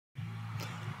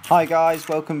Hi guys,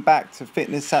 welcome back to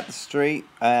Fitness at the Street.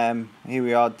 Here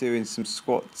we are doing some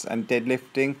squats and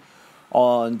deadlifting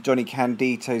on Johnny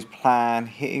Candito's plan,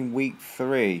 hitting week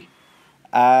 3.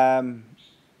 Not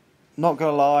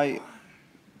gonna lie,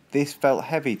 this felt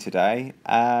heavy today.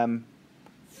 Had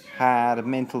a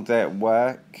mental day at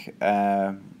work,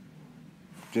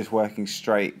 just working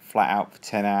straight, flat out for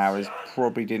 10 hours.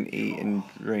 Probably didn't eat and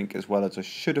drink as well as I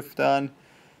should have done.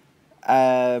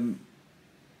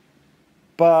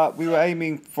 But we were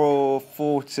aiming for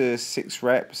 4 to 6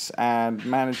 reps and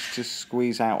managed to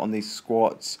squeeze out on these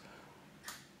squats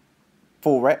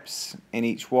 4 reps in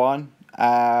each one.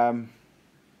 I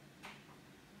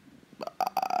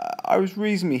was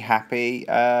reasonably happy.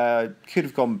 Could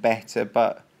have gone better,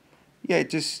 but yeah,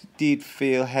 it just did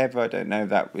feel heavy. I don't know if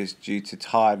that was due to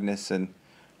tiredness and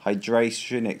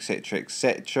hydration, etc.,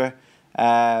 etc.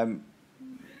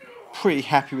 Pretty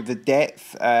happy with the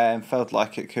depth. Felt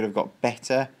like it could have got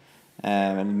better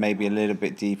and maybe a little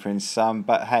bit deeper in some,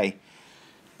 but hey,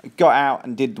 got out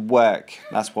and did the work.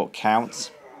 That's what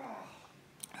counts.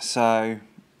 So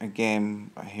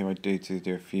again, here I do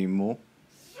a few more.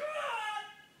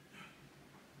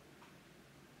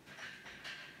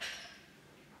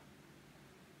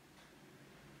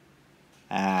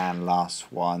 And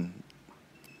last one,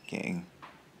 getting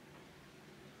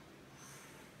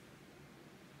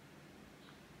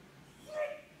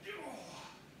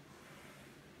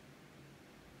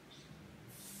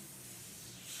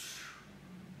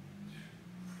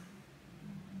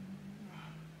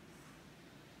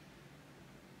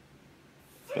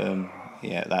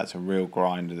yeah, that's a real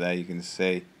grinder there, you can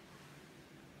see.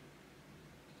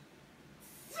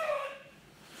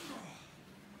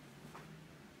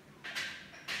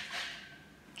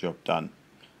 Job done.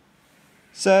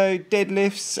 So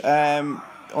deadlifts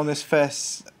on this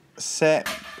first set,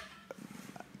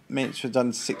 meant to have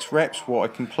done 6 reps, what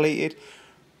I completed.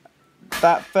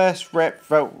 That first rep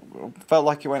felt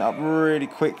like it went up really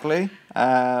quickly.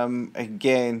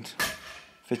 Again,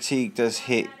 fatigue does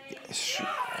hit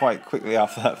quite quickly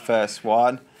after that first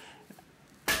one.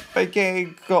 But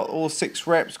again, got all 6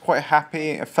 reps, quite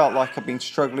happy. I felt like I've been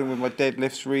struggling with my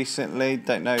deadlifts recently.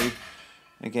 Don't know,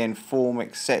 again, form,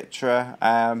 etc.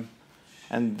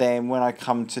 And then when I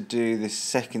come to do this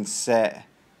second set,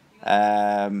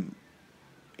 it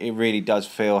really does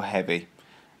feel heavy.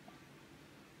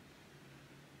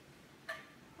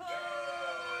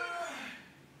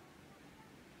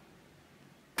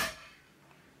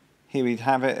 Here we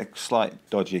have it, a slight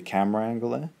dodgy camera angle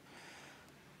there.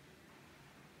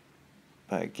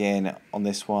 But again, on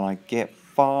this one I get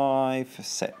 5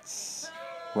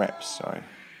 reps, sorry.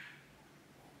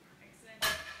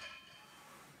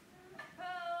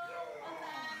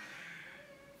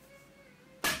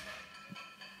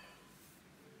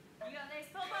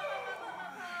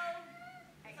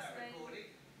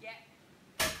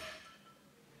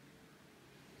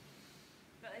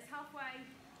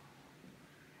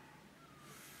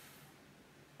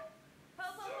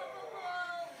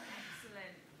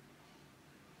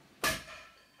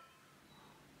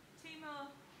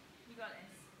 You got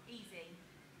this. Easy.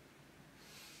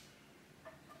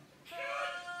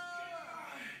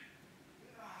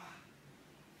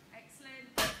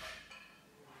 Excellent.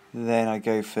 Then I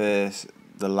go for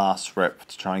the last rep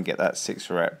to try and get that 6th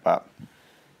rep, but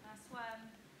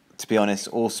to be honest,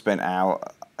 all spent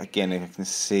out. Again, I can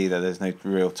see that there's no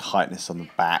real tightness on the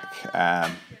back.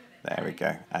 There we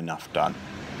go, enough done.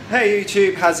 Hey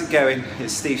YouTube, how's it going?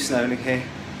 It's Steve Snowling here.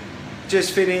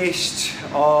 Just finished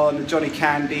on Johnny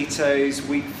Candito's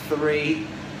week 3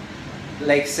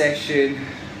 leg session.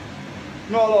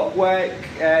 Not a lot of work.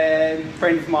 A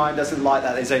friend of mine doesn't like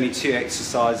that there's only 2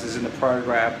 exercises in the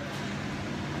program.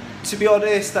 To be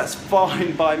honest, that's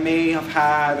fine by me. I've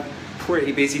had a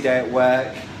pretty busy day at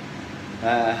work.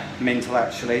 Mental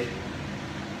actually.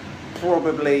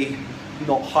 Probably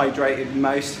not hydrated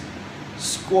most.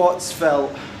 Squats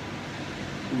felt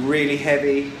really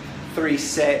heavy. 3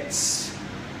 sets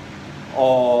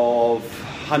of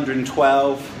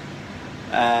 112,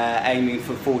 aiming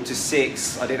for 4 to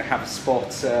 6. I didn't have a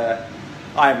spot. I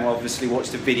haven't obviously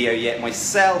watched the video yet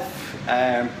myself,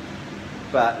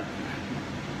 but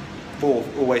 4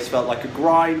 always felt like a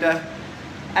grinder.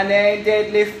 And then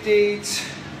deadlifted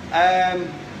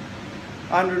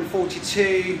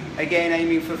 142, again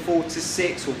aiming for 4 to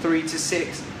 6 or 3 to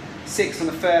 6. 6 on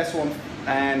the first one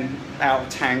and out of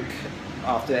tank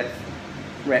after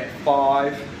rep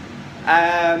 5.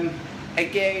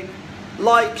 Again,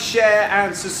 like, share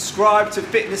and subscribe to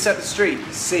Fitness at the Street.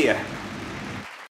 See ya.